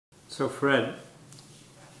So Fred,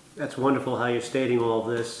 that's wonderful how you're stating all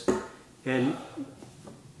this, and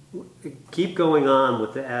keep going on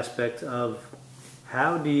with the aspect of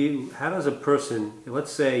how does a person, let's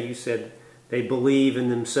say you said they believe in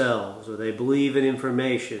themselves or they believe in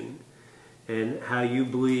information, and how you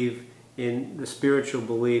believe in the spiritual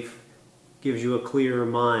belief gives you a clearer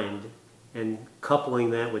mind, and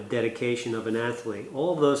coupling that with dedication of an athlete.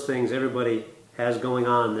 All of those things everybody has going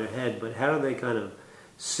on in their head, but how do they kind of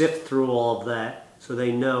sift through all of that so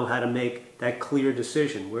they know how to make that clear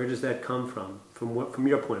decision? Where does that come from? From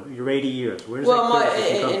your point of view, your 80 years, where does that clear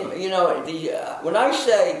decision come from? You know, when I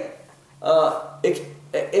say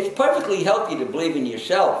it's perfectly healthy to believe in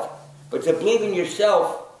yourself, but to believe in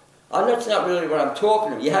yourself, that's not really what I'm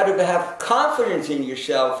talking about. You have to have confidence in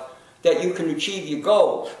yourself that you can achieve your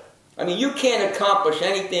goals. I mean, you can't accomplish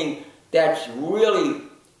anything that's really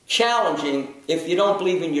challenging if you don't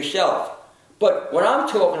believe in yourself. But what I'm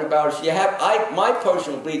talking about is my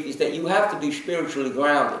personal belief is that you have to be spiritually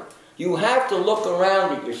grounded. You have to look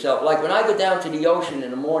around at yourself. Like when I go down to the ocean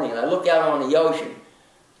in the morning and I look out on the ocean,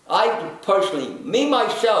 I personally, me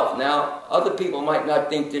myself, now other people might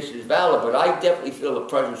not think this is valid, but I definitely feel the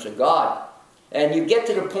presence of God. And you get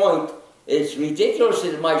to the point, it's ridiculous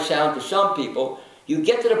as it might sound to some people, you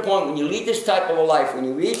get to the point when you lead this type of a life, when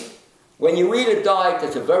you eat a diet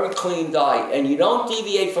that's a very clean diet, and you don't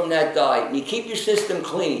deviate from that diet, and you keep your system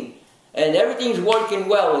clean, and everything's working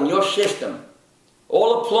well in your system.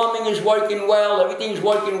 All the plumbing is working well, everything's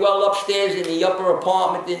working well upstairs in the upper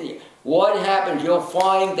apartment. What happens? You'll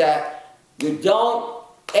find that you don't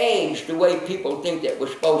age the way people think that we're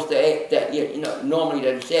supposed to age, normally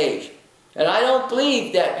that it's aged. And I don't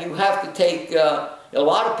believe that you have to take, a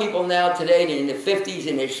lot of people now today, they're in their 50s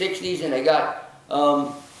and their 60s, and they got,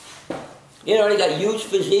 they got huge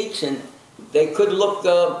physiques, and they could look,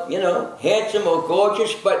 handsome or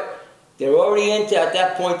gorgeous, but they're already at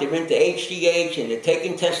that point, they're into HGH, and they're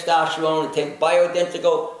taking testosterone, they take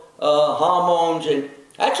bioidentical hormones, and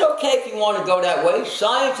that's okay if you want to go that way.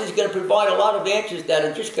 Science is going to provide a lot of answers that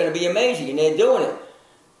are just going to be amazing, and they're doing it.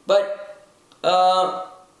 But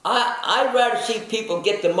I'd rather see people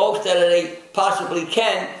get the most out of they possibly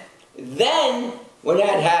can. Then, when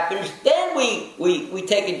that happens, then we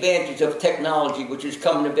take advantage of technology, which is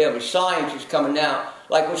coming to bear. Science is coming now,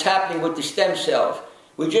 like what's happening with the stem cells.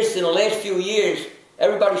 We just, in the last few years,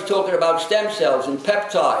 everybody's talking about stem cells and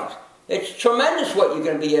peptides. It's tremendous what you're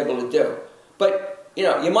going to be able to do. But,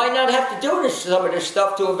 you might not have to do some of this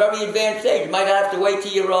stuff to a very advanced age. You might not have to wait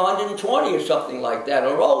till you're 120 or something like that,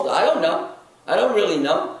 or older. I don't know. I don't really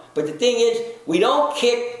know. But the thing is, we don't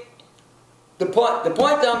kick... The point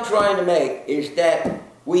that I'm trying to make is that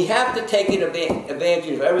we have to take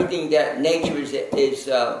advantage of everything that nature is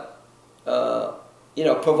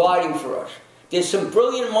providing for us. There's some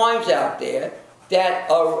brilliant minds out there that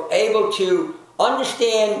are able to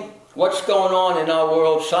understand what's going on in our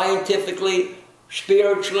world scientifically,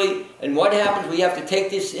 spiritually, and what happens, we have to take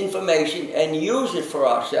this information and use it for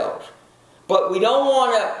ourselves. But we don't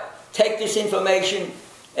want to take this information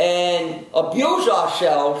and abuse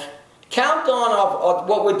ourselves, count on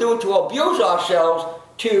what we're doing to abuse ourselves,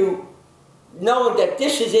 to knowing that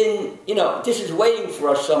this is this is waiting for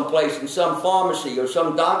us someplace in some pharmacy or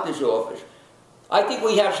some doctor's office. I think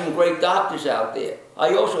we have some great doctors out there. I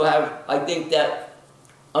think that,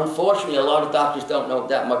 unfortunately, a lot of doctors don't know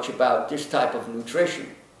that much about this type of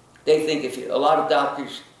nutrition. They think a lot of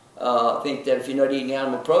doctors think that if you're not eating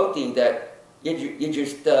animal protein, that you're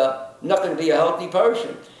just not going to be a healthy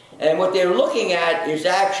person. And what they're looking at is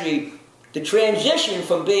actually the transition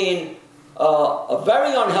from being a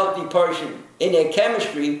very unhealthy person in their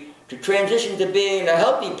chemistry to transition to being a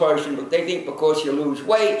healthy person, but they think because you lose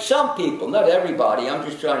weight, some people, not everybody, I'm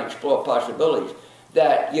just trying to explore possibilities,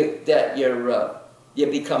 that you're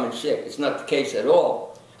becoming sick. It's not the case at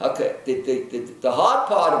all. Okay, the hard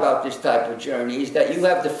part about this type of journey is that you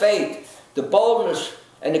have the faith, the boldness,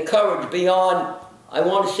 and the courage beyond, I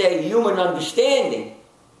want to say, human understanding,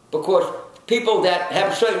 because people that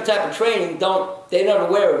have a certain type of training they're not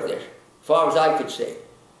aware of this, as far as I could see.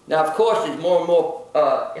 Now, of course, there's more and more,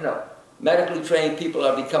 medically trained people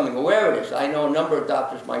are becoming aware of this. I know a number of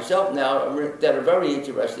doctors myself now that are very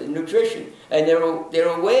interested in nutrition, and they're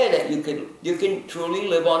aware that you can truly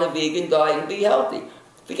live on a vegan diet and be healthy.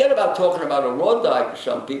 Forget about talking about a raw diet for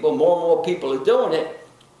some people. More and more people are doing it.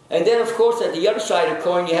 And then, of course, at the other side of the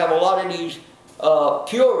coin, you have a lot of these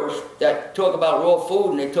purists that talk about raw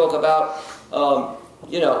food, and they talk about,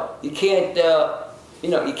 you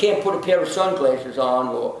can't put a pair of sunglasses on,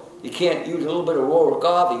 or You can't use a little bit of raw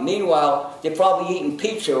agave. Meanwhile, they're probably eating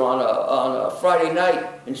pizza on a Friday night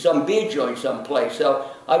in some beer joint someplace. So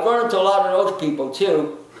I've run into a lot of those people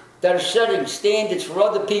too that are setting standards for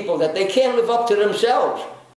other people that they can't live up to themselves.